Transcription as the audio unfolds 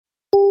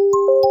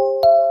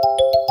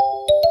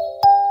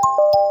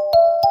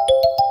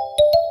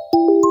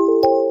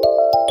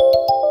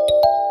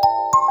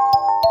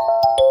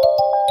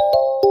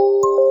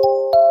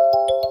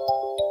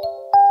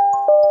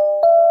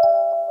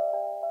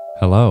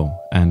Hello,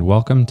 and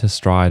welcome to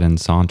Stride and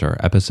Saunter,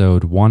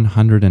 episode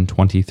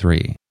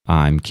 123.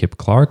 I'm Kip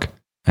Clark,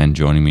 and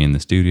joining me in the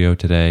studio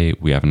today,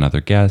 we have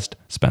another guest,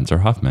 Spencer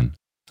Huffman.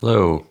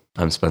 Hello,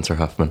 I'm Spencer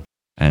Huffman.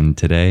 And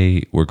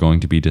today, we're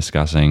going to be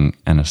discussing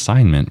an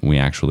assignment we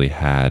actually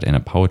had in a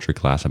poetry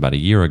class about a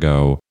year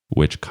ago,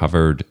 which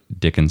covered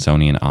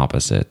Dickinsonian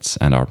opposites.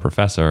 And our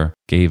professor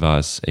gave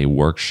us a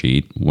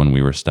worksheet when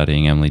we were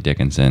studying Emily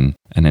Dickinson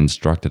and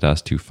instructed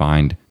us to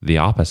find the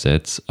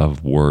opposites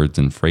of words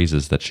and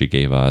phrases that she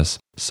gave us,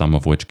 some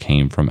of which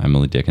came from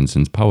Emily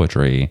Dickinson's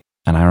poetry.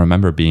 And I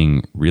remember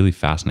being really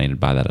fascinated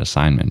by that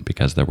assignment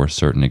because there were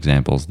certain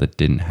examples that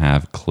didn't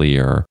have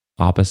clear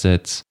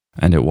opposites,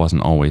 and it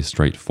wasn't always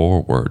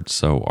straightforward.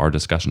 So our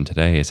discussion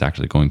today is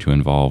actually going to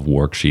involve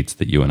worksheets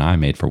that you and I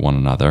made for one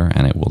another,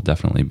 and it will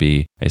definitely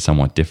be a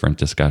somewhat different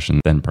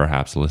discussion than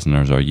perhaps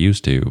listeners are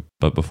used to.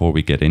 But before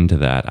we get into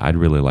that, I'd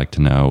really like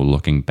to know,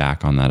 looking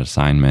back on that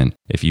assignment,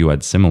 if you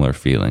had similar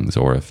feelings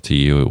or if to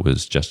you it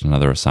was just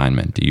another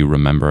assignment. Do you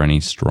remember any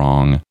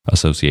strong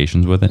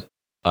associations with it?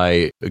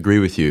 I agree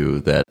with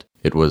you that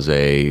it was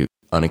a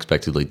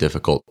unexpectedly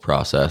difficult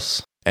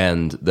process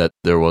and that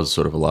there was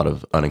sort of a lot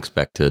of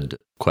unexpected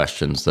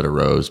questions that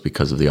arose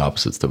because of the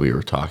opposites that we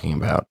were talking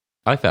about.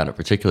 I found it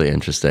particularly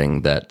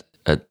interesting that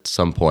at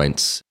some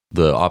points,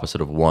 the opposite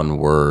of one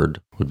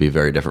word would be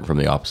very different from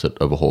the opposite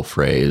of a whole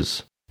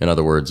phrase. In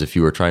other words, if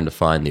you were trying to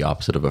find the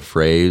opposite of a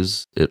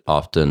phrase, it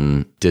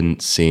often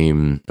didn't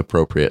seem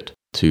appropriate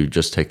to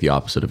just take the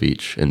opposite of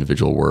each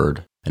individual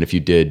word. And if you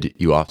did,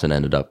 you often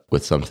ended up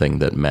with something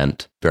that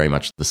meant very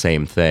much the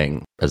same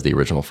thing as the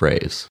original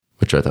phrase,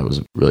 which I thought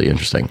was really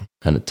interesting.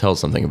 And it tells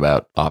something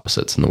about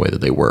opposites and the way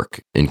that they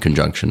work in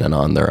conjunction and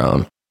on their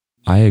own.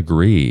 I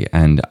agree,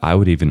 and I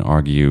would even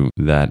argue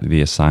that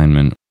the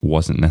assignment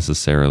wasn't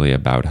necessarily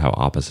about how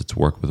opposites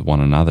work with one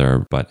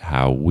another, but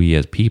how we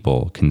as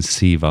people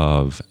conceive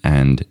of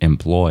and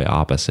employ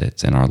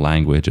opposites in our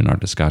language and our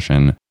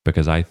discussion,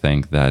 because I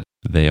think that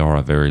they are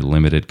a very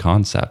limited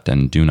concept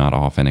and do not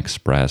often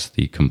express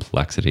the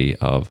complexity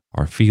of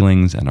our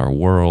feelings and our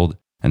world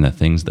and the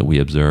things that we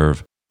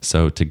observe.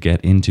 So to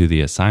get into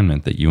the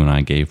assignment that you and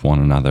I gave one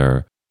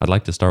another, I'd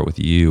like to start with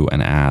you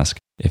and ask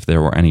if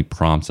there were any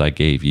prompts I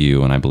gave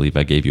you, and I believe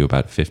I gave you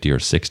about 50 or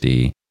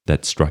 60,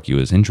 that struck you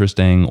as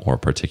interesting or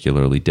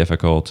particularly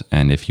difficult,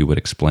 and if you would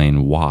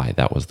explain why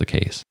that was the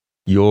case.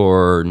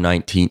 Your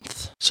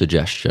 19th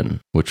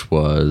suggestion, which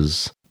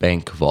was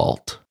bank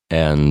vault,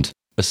 and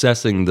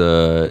assessing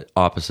the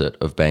opposite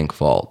of bank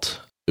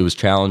vault, it was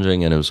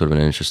challenging and it was sort of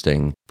an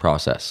interesting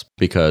process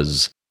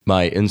because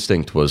my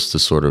instinct was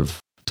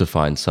to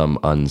find some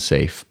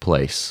unsafe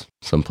place,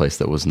 some place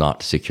that was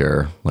not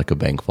secure, like a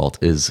bank vault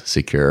is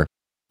secure.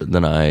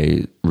 Then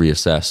I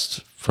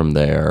reassessed from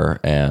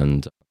there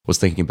and was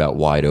thinking about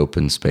wide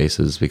open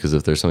spaces, because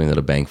if there's something that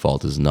a bank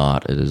vault is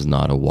not, it is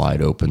not a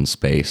wide open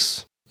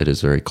space. It is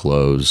very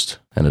closed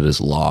and it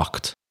is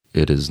locked.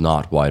 It is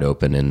not wide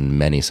open in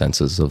many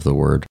senses of the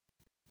word.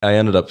 I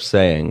ended up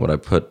saying what I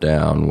put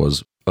down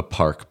was a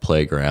park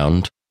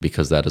playground,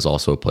 because that is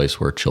also a place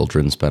where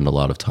children spend a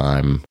lot of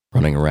time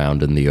running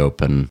around in the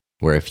open,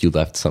 where if you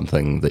left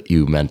something that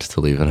you meant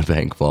to leave in a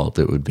bank vault,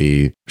 it would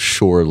be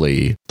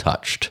surely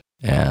touched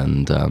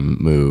and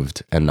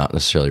moved and not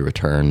necessarily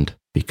returned,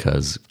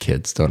 because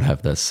kids don't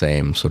have the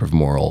same sort of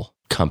moral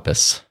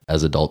compass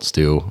as adults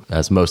do,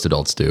 as most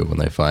adults do. When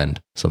they find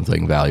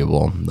something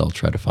valuable, they'll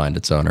try to find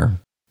its owner.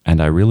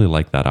 And I really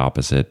like that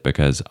opposite,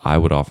 because I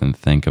would often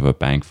think of a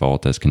bank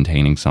vault as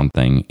containing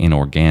something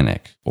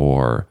inorganic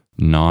or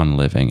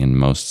non-living in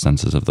most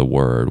senses of the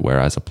word,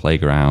 whereas a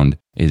playground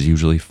is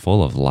usually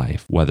full of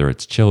life, whether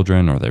it's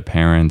children or their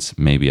parents,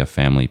 maybe a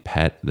family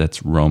pet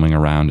that's roaming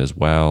around as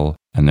well,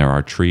 and there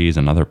are trees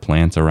and other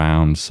plants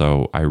around.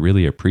 So I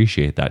really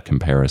appreciate that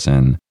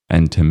comparison.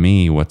 And to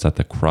me, what's at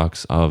the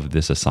crux of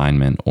this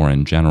assignment, or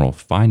in general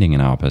finding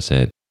an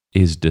opposite,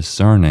 is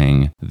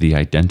discerning the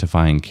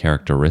identifying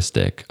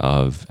characteristic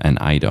of an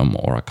item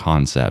or a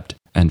concept.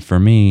 And for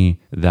me,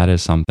 that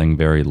is something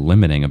very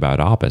limiting about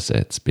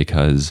opposites,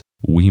 because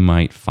we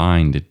might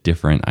find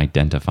different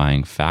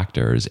identifying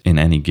factors in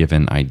any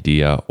given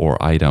idea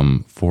or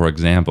item. For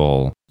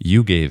example,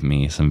 you gave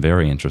me some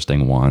very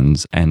interesting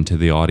ones, and to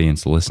the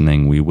audience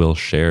listening, we will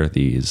share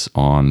these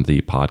on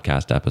the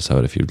podcast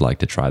episode if you'd like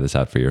to try this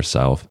out for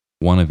yourself.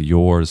 One of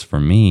yours for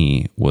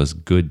me was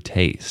good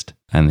taste,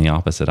 and the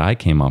opposite I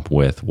came up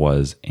with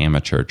was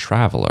amateur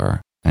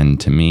traveler.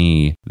 And to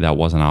me, that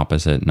was an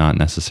opposite, not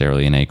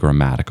necessarily in a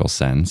grammatical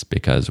sense,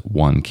 because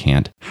one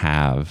can't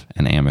have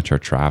an amateur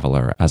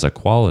traveler as a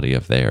quality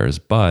of theirs.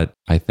 But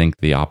I think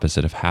the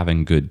opposite of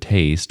having good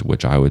taste,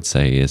 which I would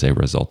say is a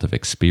result of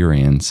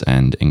experience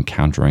and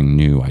encountering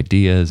new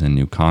ideas and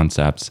new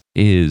concepts,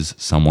 is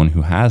someone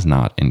who has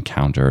not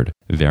encountered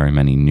very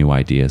many new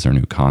ideas or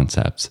new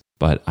concepts.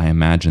 But I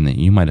imagine that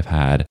you might have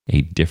had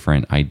a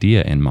different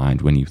idea in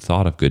mind when you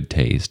thought of good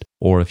taste.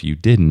 Or if you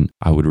didn't,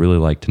 I would really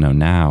like to know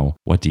now,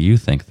 what do you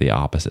think the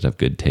opposite of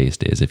good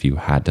taste is if you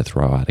had to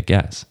throw out a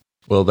guess?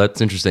 Well,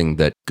 that's interesting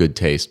that good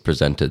taste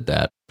presented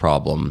that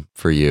problem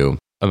for you.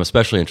 I'm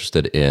especially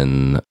interested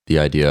in the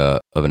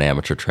idea of an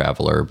amateur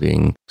traveler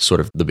being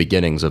sort of the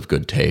beginnings of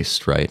good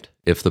taste, right?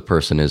 If the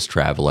person is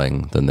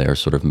traveling, then they're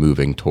sort of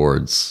moving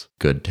towards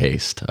good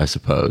taste, I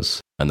suppose.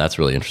 And that's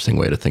a really interesting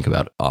way to think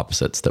about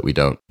opposites that we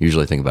don't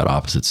usually think about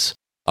opposites.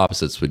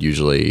 Opposites would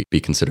usually be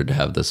considered to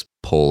have this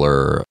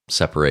polar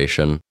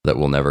separation that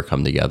will never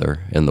come together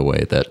in the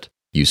way that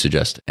you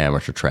suggest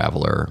amateur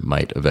traveler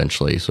might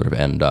eventually sort of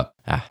end up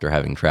after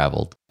having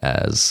traveled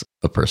as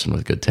a person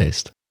with good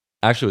taste.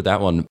 Actually, with that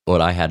one, what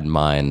I had in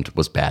mind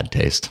was bad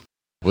taste,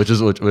 which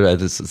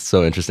is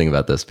so interesting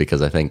about this,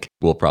 because I think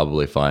we'll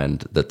probably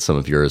find that some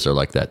of yours are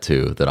like that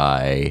too, that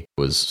I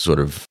was sort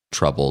of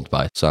troubled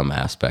by some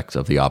aspect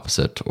of the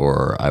opposite,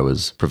 or I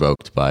was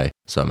provoked by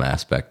some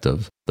aspect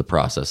of the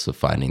process of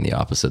finding the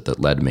opposite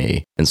that led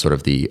me in sort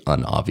of the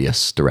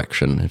unobvious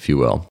direction, if you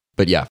will.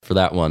 But yeah, for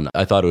that one,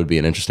 I thought it would be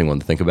an interesting one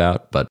to think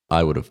about, but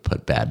I would have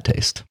put bad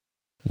taste.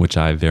 Which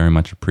I very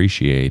much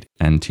appreciate.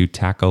 And to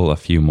tackle a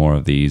few more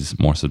of these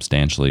more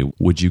substantially,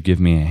 would you give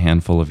me a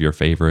handful of your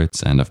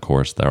favorites and, of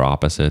course, their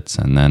opposites,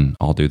 and then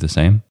I'll do the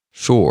same?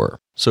 Sure.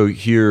 So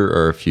here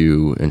are a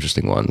few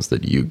interesting ones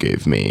that you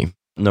gave me.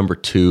 Number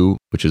 2,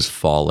 which is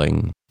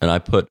falling. And I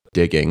put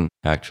digging,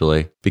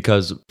 actually,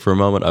 because for a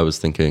moment I was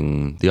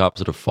thinking the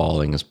opposite of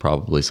falling is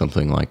probably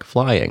something like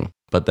flying.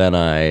 But then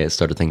I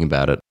started thinking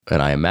about it,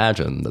 and I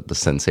imagine that the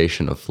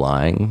sensation of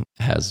flying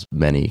has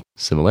many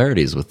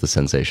similarities with the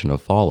sensation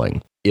of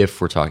falling.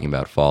 If we're talking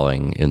about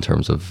falling in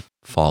terms of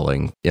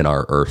falling in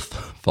our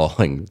earth,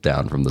 falling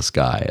down from the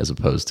sky, as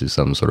opposed to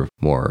some sort of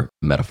more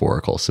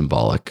metaphorical,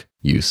 symbolic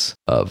use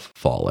of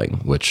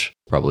falling, which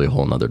probably a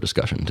whole nother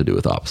discussion to do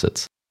with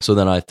opposites. So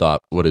then I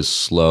thought, what is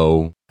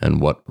slow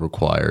and what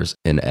requires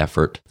an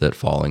effort that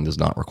falling does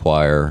not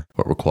require?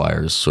 What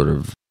requires sort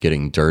of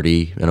getting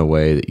dirty in a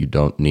way that you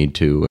don't need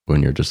to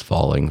when you're just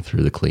falling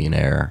through the clean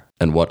air?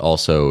 And what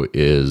also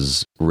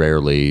is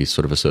rarely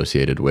sort of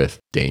associated with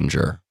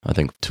danger? I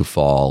think to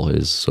fall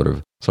is sort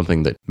of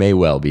something that may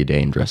well be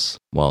dangerous,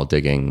 while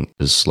digging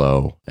is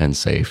slow and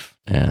safe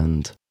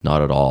and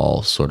not at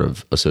all sort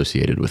of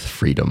associated with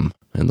freedom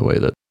in the way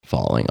that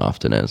falling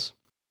often is.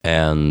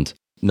 And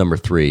number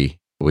 3,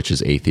 which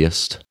is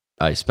atheist.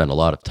 I spent a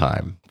lot of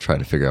time trying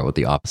to figure out what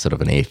the opposite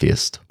of an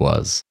atheist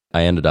was.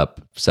 I ended up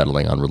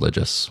settling on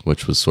religious,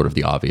 which was sort of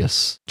the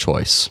obvious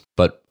choice.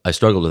 But I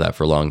struggled with that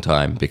for a long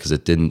time because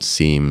it didn't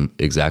seem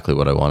exactly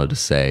what I wanted to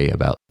say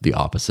about the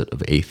opposite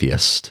of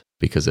atheist,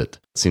 because it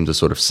seemed to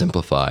sort of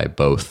simplify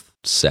both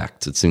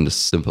sects. It seemed to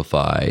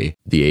simplify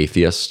the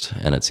atheist,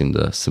 and it seemed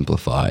to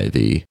simplify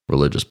the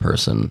religious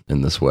person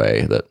in this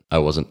way that I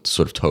wasn't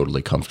sort of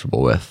totally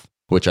comfortable with,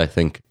 which I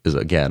think is,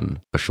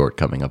 again, a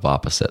shortcoming of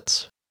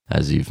opposites,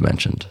 as you've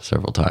mentioned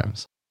several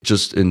times.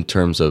 Just in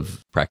terms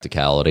of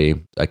practicality,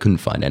 I couldn't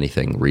find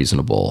anything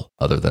reasonable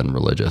other than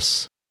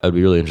religious. I'd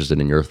be really interested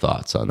in your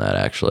thoughts on that,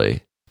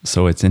 actually.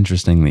 So it's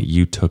interesting that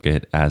you took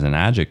it as an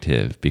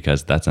adjective,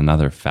 because that's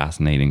another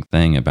fascinating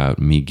thing about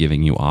me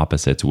giving you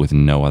opposites with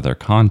no other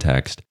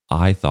context.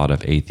 I thought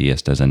of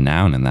atheist as a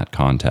noun in that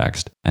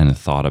context and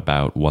thought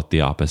about what the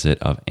opposite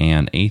of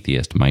an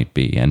atheist might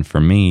be. And for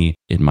me,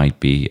 it might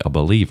be a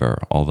believer.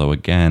 Although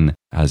again,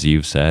 as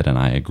you've said, and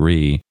I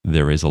agree,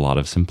 there is a lot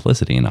of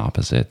simplicity in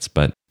opposites,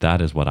 but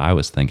that is what I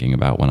was thinking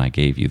about when I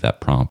gave you that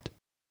prompt.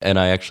 And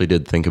I actually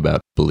did think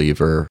about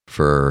believer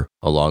for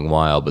a long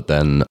while, but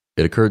then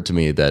it occurred to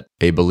me that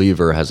a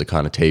believer has a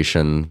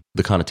connotation.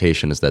 The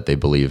connotation is that they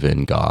believe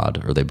in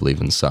God or they believe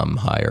in some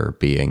higher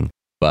being.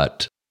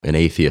 But an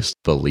atheist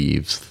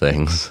believes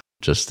things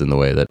just in the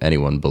way that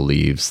anyone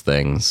believes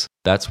things.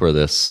 That's where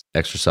this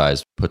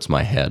exercise puts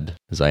my head,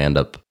 as I end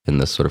up in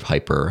this sort of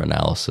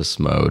hyper-analysis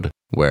mode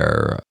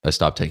where I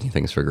stop taking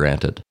things for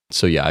granted.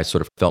 So yeah, I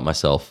sort of felt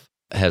myself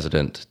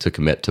hesitant to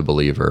commit to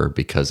believer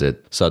because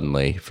it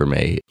suddenly, for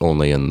me,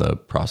 only in the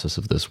process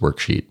of this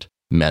worksheet,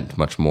 meant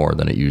much more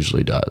than it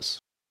usually does.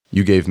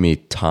 You gave me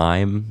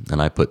time, and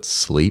I put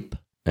sleep.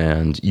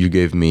 And you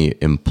gave me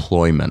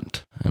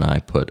employment, and I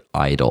put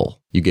idle.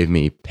 You gave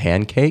me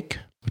pancake,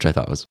 which I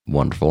thought was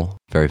wonderful,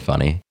 very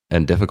funny,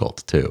 and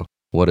difficult too.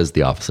 What is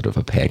the opposite of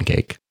a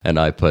pancake? And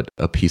I put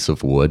a piece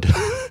of wood.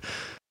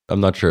 I'm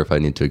not sure if I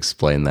need to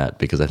explain that,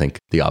 because I think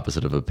the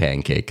opposite of a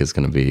pancake is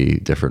going to be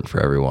different for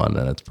everyone,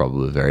 and it's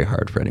probably very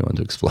hard for anyone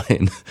to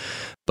explain.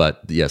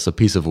 But yes, a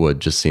piece of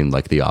wood just seemed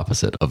like the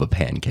opposite of a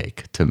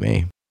pancake to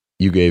me.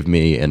 You gave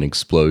me an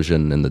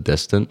explosion in the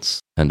distance,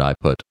 and I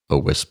put a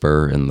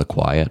whisper in the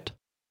quiet.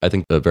 I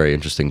think the very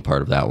interesting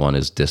part of that one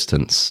is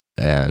distance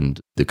and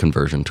the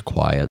conversion to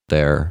quiet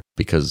there,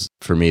 because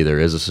for me, there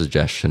is a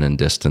suggestion in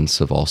distance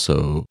of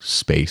also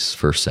space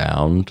for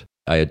sound.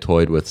 I had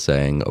toyed with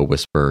saying a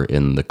whisper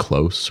in the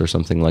close or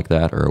something like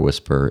that, or a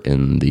whisper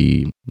in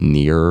the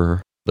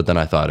near, but then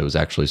I thought it was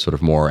actually sort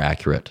of more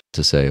accurate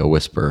to say a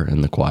whisper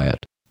in the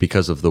quiet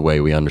because of the way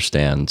we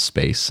understand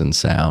space and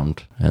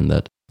sound, and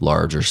that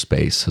larger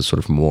space has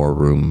sort of more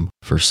room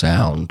for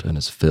sound and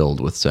is filled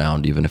with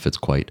sound. Even if it's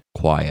quite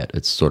quiet,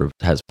 it sort of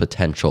has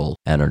potential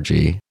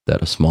energy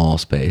that a small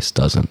space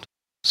doesn't.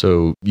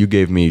 So you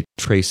gave me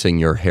tracing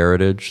your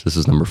heritage. This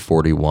is number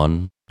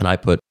 41. And I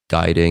put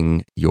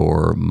guiding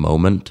your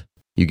moment.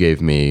 You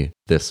gave me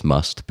this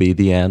must be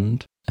the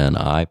end. And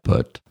I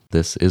put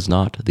this is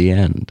not the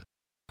end.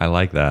 I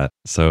like that.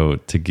 So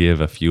to give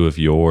a few of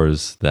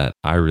yours that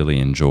I really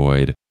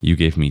enjoyed, you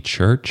gave me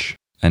church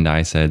and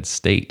I said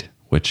state,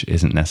 which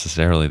isn't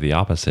necessarily the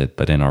opposite,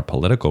 but in our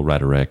political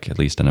rhetoric, at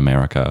least in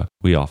America,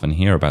 we often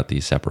hear about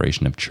the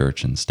separation of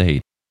church and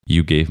state.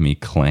 You gave me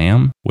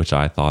clam, which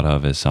I thought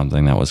of as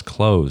something that was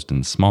closed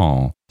and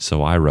small,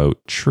 so I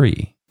wrote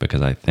tree,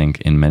 because I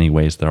think in many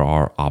ways there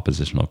are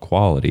oppositional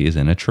qualities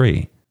in a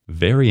tree.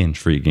 Very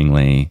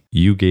intriguingly,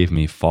 you gave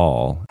me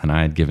fall, and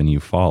I had given you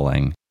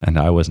falling, and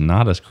I was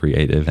not as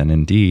creative and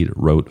indeed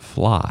wrote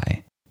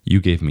fly. You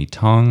gave me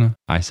tongue,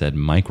 I said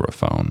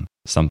microphone,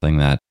 something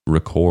that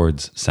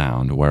records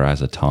sound,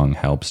 whereas a tongue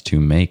helps to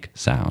make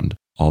sound.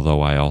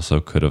 Although I also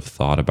could have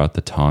thought about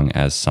the tongue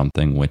as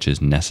something which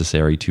is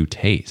necessary to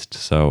taste.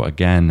 So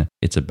again,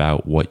 it's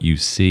about what you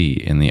see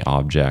in the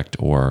object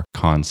or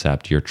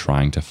concept you're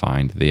trying to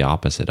find the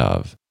opposite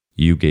of.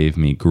 You gave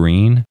me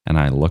green, and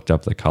I looked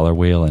up the color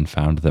wheel and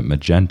found that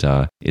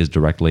magenta is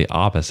directly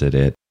opposite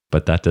it,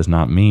 but that does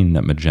not mean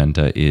that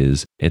magenta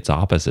is its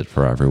opposite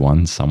for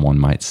everyone. Someone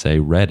might say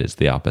red is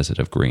the opposite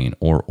of green,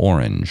 or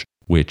orange,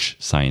 which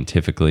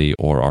scientifically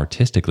or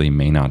artistically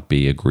may not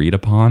be agreed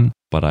upon,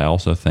 but I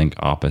also think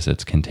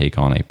opposites can take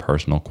on a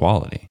personal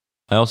quality.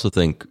 I also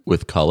think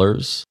with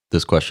colors,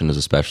 this question is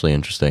especially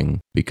interesting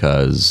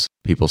because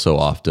people so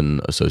often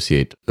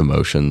associate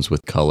emotions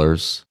with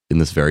colors in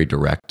this very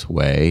direct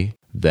way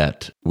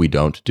that we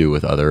don't do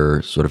with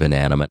other sort of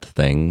inanimate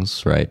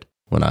things, right?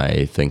 When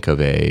I think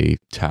of a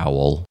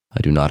towel,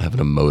 I do not have an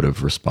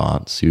emotive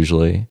response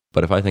usually.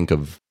 But if I think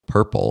of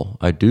purple,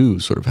 I do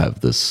sort of have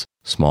this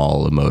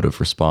small emotive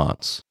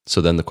response.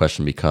 So then the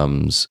question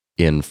becomes,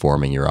 in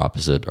forming your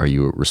opposite, are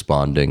you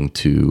responding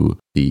to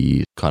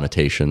the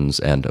connotations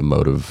and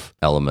emotive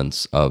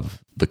elements of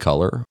the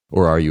color?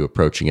 Or are you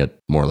approaching it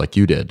more like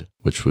you did,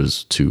 which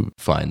was to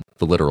find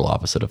the literal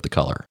opposite of the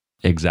color?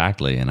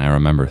 Exactly. And I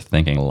remember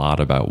thinking a lot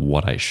about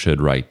what I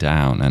should write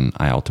down, and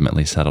I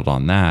ultimately settled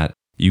on that.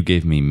 You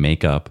gave me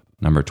makeup,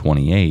 number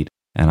 28,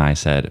 and I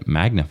said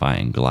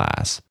magnifying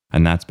glass.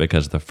 And that's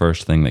because the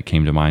first thing that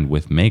came to mind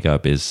with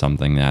makeup is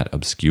something that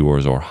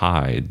obscures or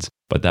hides.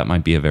 But that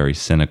might be a very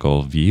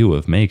cynical view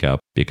of makeup,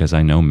 because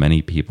I know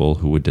many people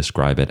who would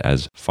describe it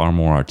as far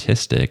more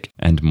artistic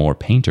and more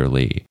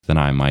painterly than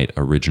I might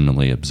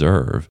originally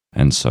observe.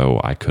 And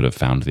so I could have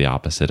found the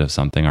opposite of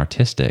something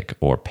artistic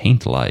or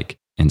paint-like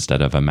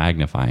instead of a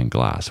magnifying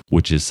glass,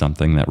 which is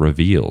something that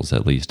reveals,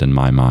 at least in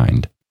my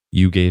mind.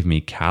 You gave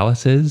me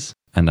calluses,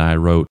 and I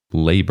wrote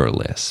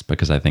laborless,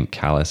 because I think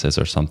calluses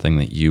are something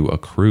that you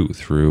accrue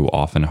through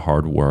often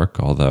hard work,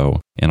 although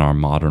in our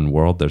modern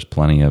world, there's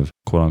plenty of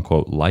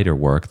quote-unquote lighter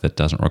work that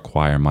doesn't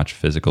require much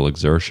physical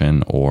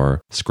exertion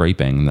or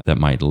scraping that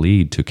might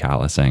lead to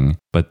callousing.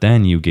 But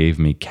then you gave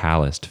me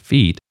calloused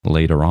feet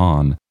later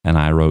on, and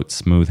I wrote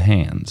smooth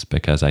hands,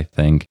 because I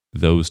think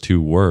those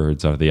two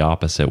words are the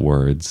opposite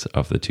words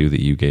of the two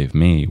that you gave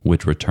me,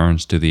 which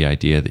returns to the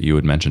idea that you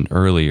had mentioned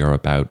earlier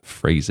about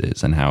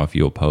phrases and how if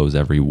you oppose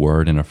every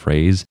word in a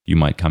phrase, you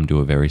might come to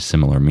a very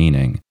similar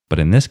meaning. But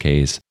in this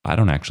case, I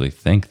don't actually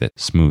think that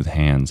smooth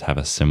hands have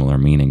a similar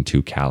meaning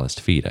to calloused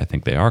feet. I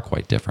think they are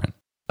quite different.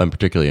 I'm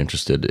particularly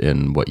interested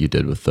in what you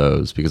did with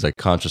those, because I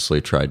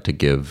consciously tried to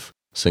give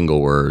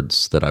single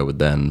words that I would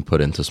then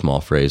put into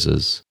small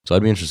phrases. So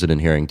I'd be interested in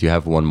hearing, do you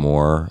have one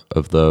more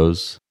of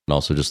those? And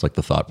also just like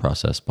the thought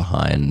process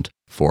behind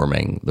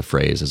forming the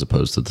phrase as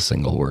opposed to the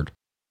single word.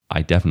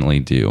 I definitely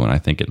do, and I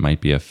think it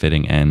might be a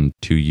fitting end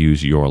to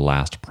use your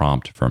last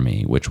prompt for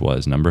me, which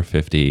was number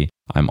 50,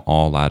 I'm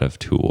all out of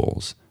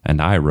tools. And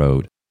I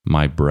wrote,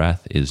 my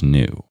breath is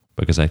new,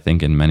 because I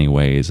think in many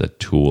ways a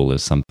tool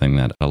is something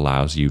that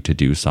allows you to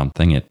do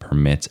something. It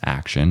permits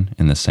action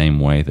in the same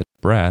way that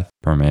breath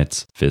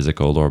permits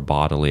physical or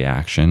bodily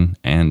action,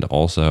 and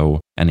also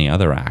any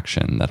other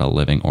action that a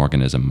living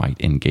organism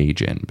might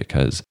engage in,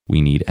 because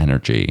we need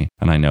energy.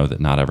 And I know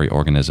that not every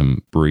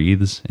organism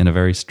breathes in a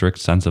very strict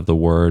sense of the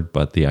word,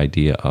 but the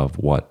idea of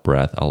what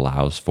breath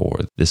allows for,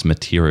 this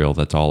material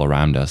that's all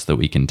around us that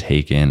we can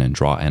take in and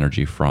draw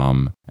energy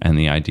from, and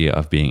the idea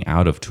of being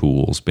out of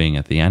tools, being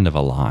at the end of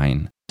a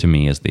line, to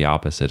me is the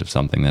opposite of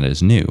something that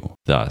is new.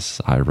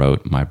 Thus, I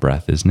wrote, my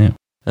breath is new.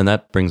 And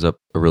that brings up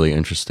a really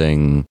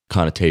interesting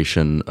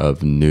connotation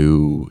of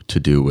new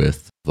to do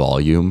with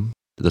volume.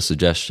 The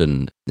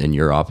suggestion in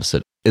your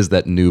opposite is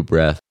that new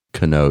breath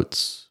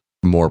connotes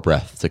more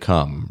breath to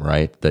come,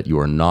 right? That you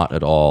are not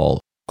at all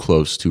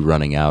close to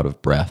running out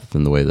of breath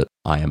in the way that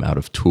I am out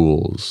of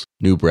tools.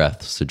 New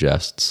breath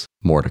suggests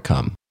more to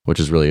come, which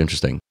is really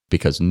interesting,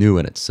 because new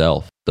in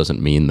itself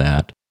doesn't mean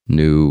that.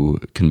 New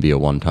can be a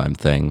one-time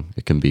thing.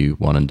 It can be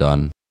one and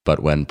done.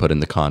 But when put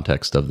in the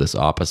context of this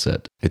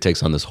opposite, it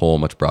takes on this whole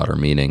much broader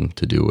meaning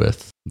to do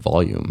with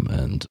volume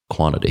and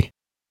quantity.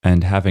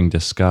 And having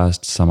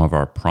discussed some of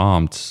our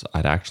prompts,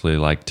 I'd actually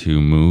like to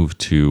move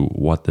to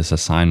what this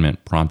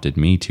assignment prompted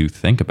me to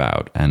think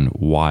about and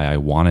why I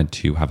wanted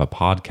to have a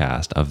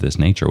podcast of this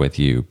nature with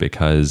you,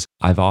 because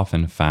I've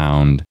often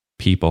found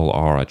people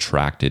are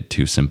attracted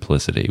to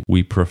simplicity.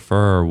 We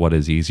prefer what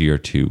is easier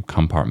to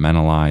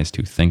compartmentalize,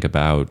 to think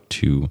about,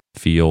 to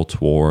feel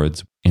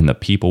towards in the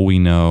people we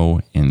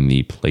know, in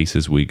the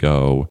places we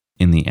go,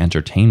 in the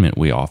entertainment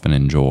we often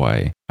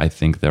enjoy. I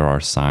think there are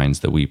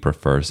signs that we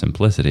prefer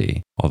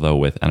simplicity. Although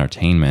with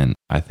entertainment,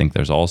 I think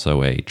there's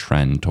also a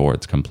trend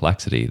towards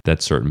complexity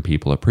that certain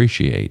people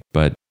appreciate.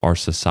 But our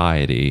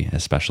society,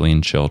 especially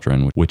in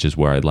children, which is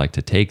where I'd like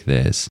to take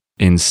this,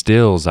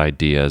 instills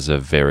ideas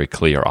of very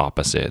clear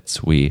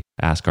opposites. We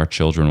ask our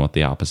children what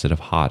the opposite of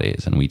hot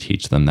is, and we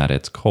teach them that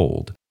it's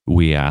cold.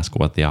 We ask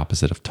what the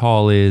opposite of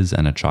tall is,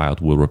 and a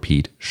child will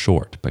repeat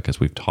short because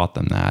we've taught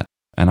them that.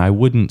 And I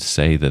wouldn't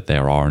say that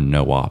there are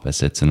no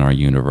opposites in our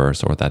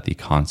universe or that the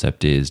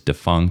concept is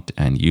defunct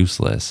and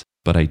useless,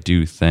 but I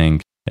do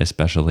think,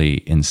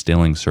 especially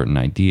instilling certain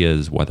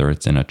ideas, whether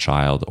it's in a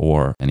child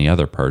or any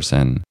other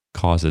person,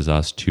 causes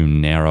us to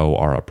narrow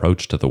our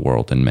approach to the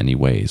world in many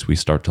ways. We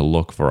start to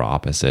look for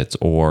opposites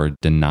or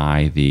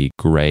deny the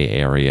gray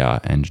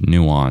area and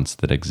nuance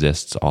that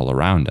exists all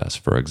around us.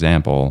 For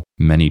example,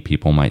 many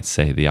people might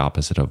say the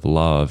opposite of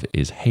love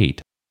is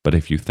hate. But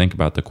if you think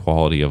about the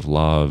quality of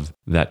love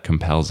that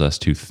compels us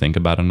to think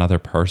about another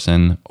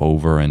person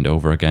over and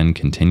over again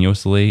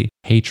continuously,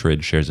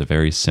 hatred shares a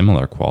very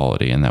similar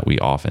quality in that we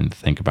often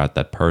think about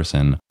that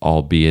person,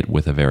 albeit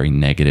with a very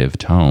negative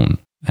tone.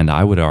 And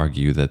I would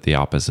argue that the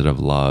opposite of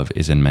love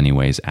is in many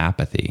ways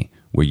apathy,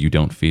 where you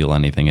don't feel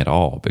anything at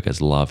all, because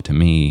love to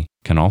me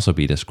can also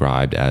be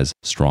described as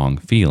strong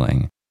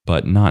feeling,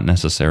 but not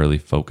necessarily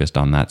focused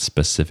on that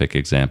specific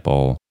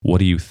example. What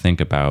do you think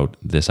about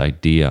this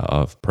idea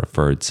of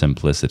preferred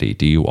simplicity?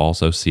 Do you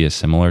also see a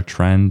similar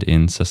trend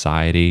in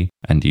society?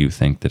 And do you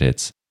think that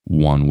it's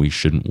one we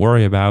shouldn't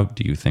worry about?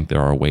 Do you think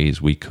there are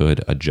ways we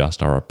could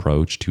adjust our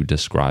approach to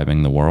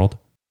describing the world?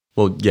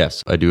 Well,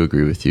 yes, I do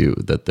agree with you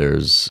that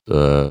there's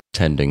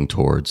tending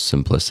towards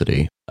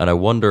simplicity. And I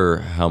wonder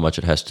how much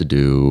it has to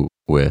do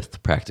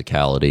with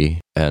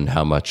practicality and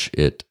how much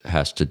it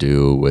has to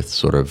do with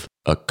sort of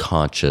a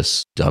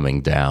conscious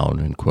dumbing down,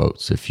 in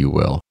quotes, if you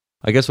will.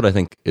 I guess what I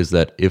think is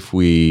that if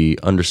we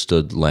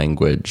understood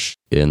language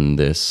in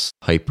this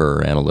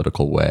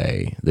hyper-analytical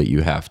way that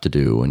you have to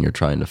do when you're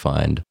trying to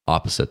find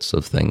opposites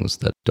of things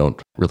that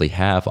don't really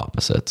have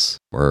opposites,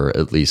 or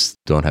at least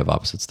don't have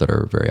opposites that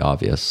are very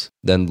obvious,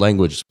 then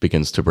language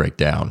begins to break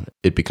down.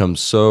 It becomes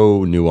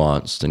so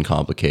nuanced and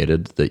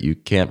complicated that you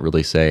can't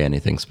really say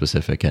anything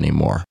specific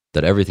anymore.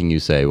 That everything you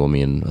say will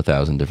mean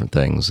 1,000 different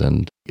things.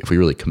 And if we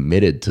really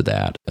committed to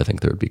that, I think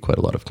there would be quite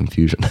a lot of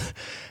confusion.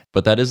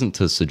 But that isn't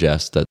to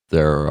suggest that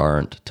there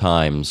aren't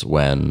times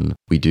when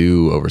we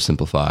do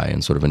oversimplify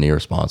in sort of an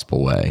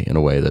irresponsible way, in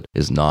a way that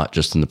is not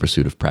just in the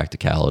pursuit of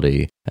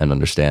practicality and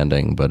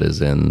understanding, but is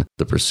in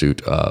the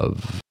pursuit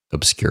of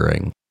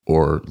obscuring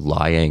or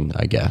lying,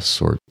 I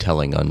guess, or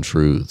telling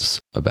untruths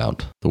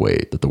about the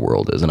way that the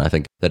world is. And I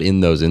think that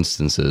in those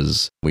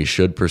instances, we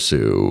should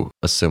pursue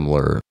a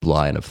similar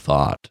line of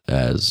thought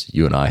as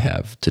you and I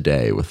have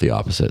today with the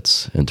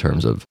opposites, in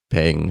terms of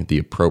paying the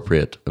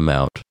appropriate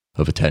amount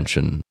of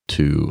attention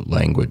to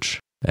language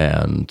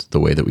and the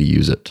way that we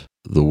use it,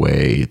 the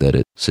way that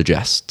it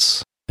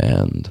suggests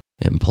and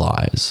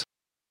implies.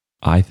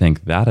 I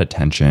think that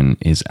attention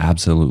is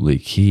absolutely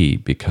key,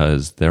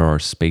 because there are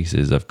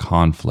spaces of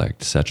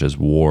conflict, such as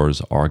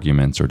wars,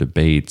 arguments, or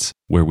debates,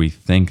 where we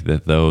think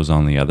that those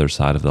on the other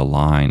side of the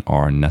line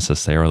are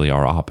necessarily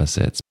our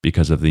opposites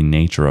because of the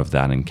nature of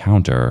that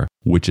encounter,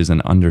 which is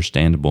an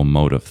understandable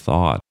mode of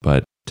thought.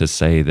 But to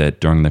say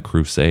that during the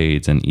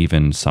Crusades and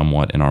even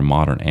somewhat in our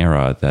modern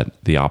era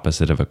that the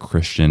opposite of a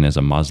Christian is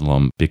a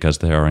Muslim because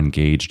they are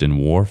engaged in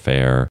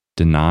warfare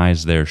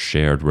denies their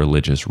shared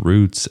religious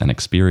roots and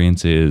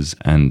experiences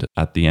and,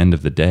 at the end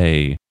of the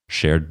day,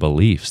 shared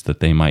beliefs that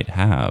they might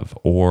have.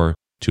 Or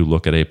to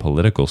look at a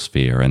political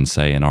sphere and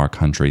say in our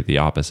country the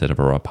opposite of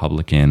a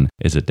Republican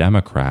is a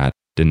Democrat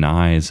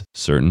denies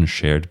certain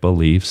shared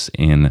beliefs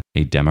in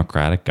a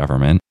democratic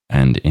government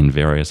and in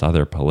various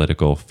other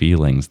political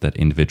feelings that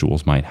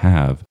individuals might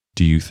have.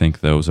 Do you think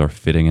those are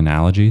fitting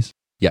analogies?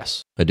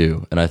 Yes, I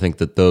do. And I think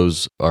that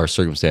those are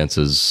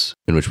circumstances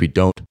in which we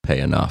don't pay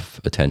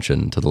enough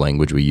attention to the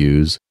language we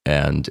use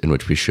and in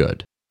which we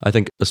should. I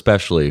think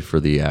especially for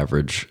the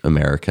average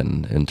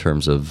American in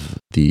terms of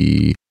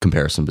the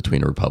comparison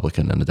between a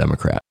Republican and a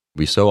Democrat.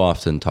 We so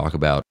often talk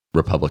about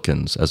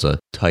Republicans as a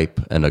type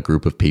and a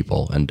group of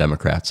people and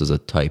Democrats as a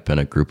type and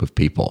a group of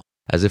people,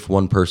 as if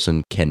one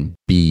person can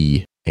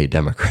be a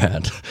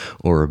Democrat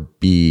or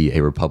be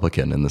a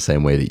Republican in the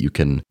same way that you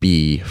can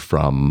be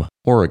from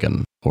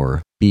Oregon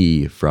or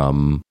be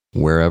from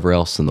wherever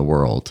else in the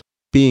world.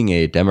 Being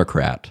a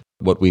Democrat,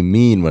 what we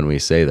mean when we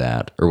say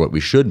that, or what we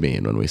should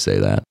mean when we say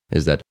that,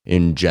 is that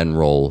in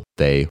general,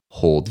 they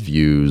hold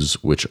views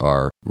which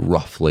are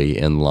roughly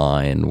in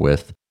line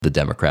with the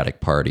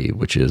Democratic Party,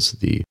 which is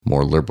the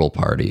more liberal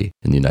party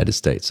in the United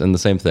States. And the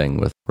same thing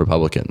with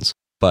Republicans.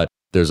 But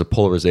there's a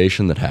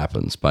polarization that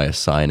happens by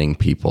assigning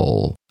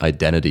people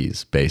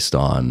identities based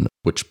on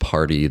which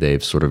party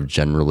they've sort of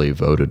generally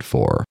voted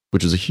for,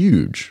 which is a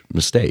huge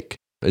mistake.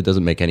 It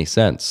doesn't make any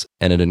sense.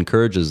 And it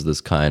encourages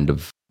this kind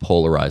of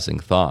polarizing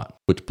thought,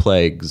 which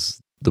plagues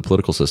the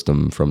political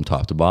system from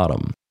top to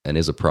bottom and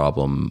is a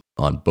problem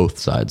on both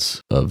sides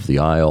of the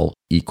aisle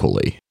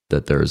equally,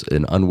 that there's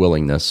an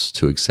unwillingness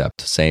to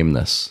accept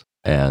sameness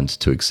and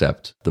to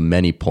accept the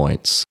many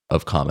points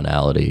of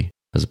commonality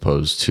as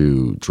opposed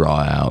to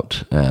draw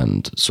out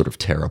and sort of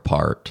tear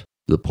apart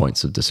the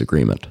points of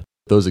disagreement.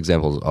 Those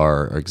examples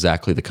are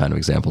exactly the kind of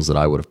examples that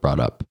I would have brought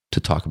up to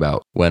talk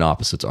about when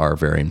opposites are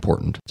very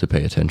important to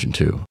pay attention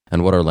to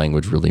and what our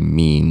language really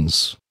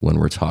means when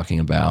we're talking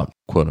about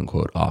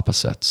quote-unquote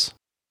opposites.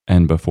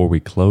 And before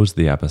we close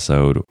the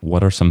episode,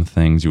 what are some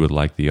things you would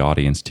like the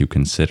audience to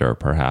consider,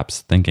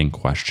 perhaps thinking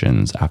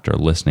questions after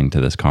listening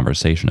to this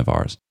conversation of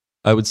ours?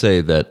 I would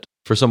say that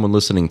for someone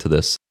listening to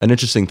this, an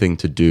interesting thing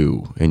to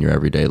do in your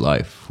everyday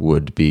life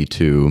would be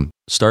to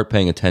start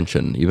paying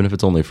attention, even if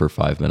it's only for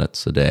 5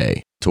 minutes a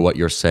day, to what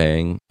you're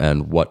saying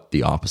and what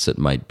the opposite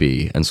might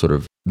be, and sort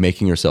of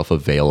making yourself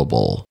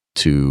available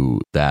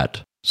to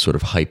that sort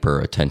of hyper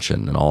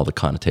attention and all the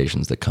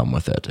connotations that come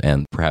with it,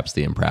 and perhaps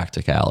the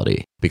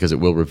impracticality, because it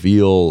will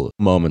reveal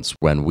moments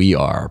when we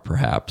are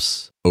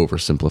perhaps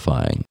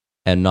oversimplifying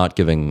and not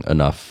giving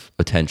enough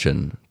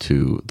attention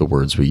to the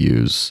words we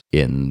use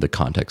in the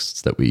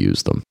contexts that we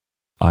use them.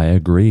 I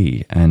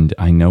agree. And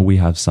I know we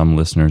have some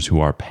listeners who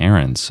are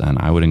parents, and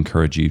I would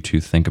encourage you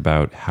to think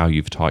about how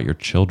you've taught your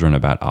children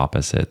about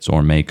opposites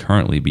or may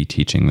currently be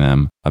teaching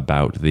them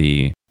about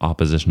the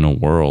oppositional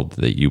world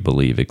that you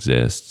believe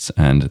exists.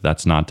 And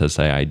that's not to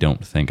say I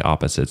don't think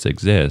opposites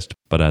exist,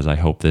 but as I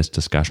hope this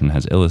discussion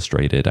has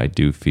illustrated, I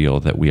do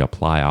feel that we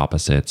apply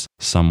opposites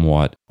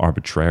somewhat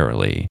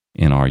arbitrarily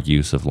in our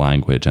use of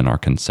language and our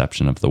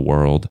conception of the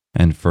world.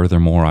 And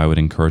furthermore, I would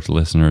encourage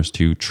listeners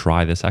to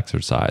try this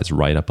exercise.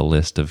 Write up a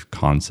list of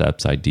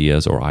concepts,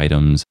 ideas, or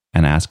items,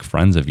 and ask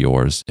friends of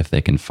yours if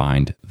they can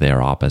find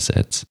their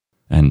opposites.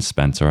 And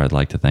Spencer, I'd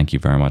like to thank you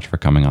very much for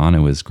coming on. It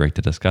was great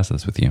to discuss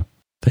this with you.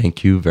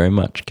 Thank you very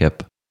much,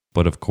 Kip.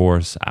 But of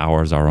course,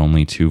 ours are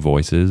only two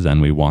voices,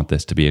 and we want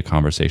this to be a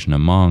conversation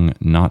among,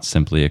 not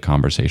simply a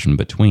conversation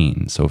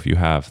between. So if you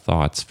have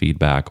thoughts,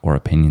 feedback, or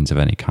opinions of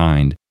any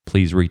kind,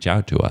 please reach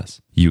out to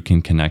us. You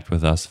can connect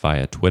with us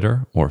via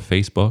Twitter or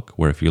Facebook,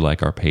 where if you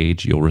like our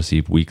page, you'll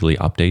receive weekly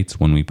updates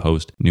when we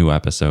post new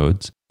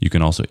episodes. You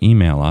can also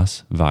email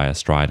us via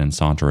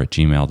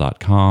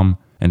strideandsaunter@gmail.com.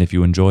 And if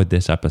you enjoyed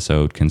this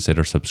episode,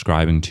 consider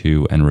subscribing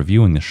to and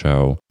reviewing the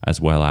show,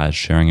 as well as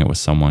sharing it with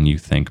someone you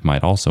think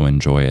might also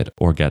enjoy it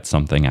or get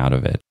something out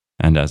of it.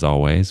 And as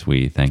always,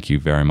 we thank you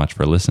very much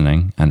for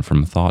listening. And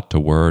from thought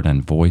to word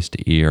and voice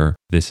to ear,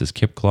 this is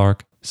Kip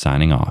Clark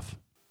signing off.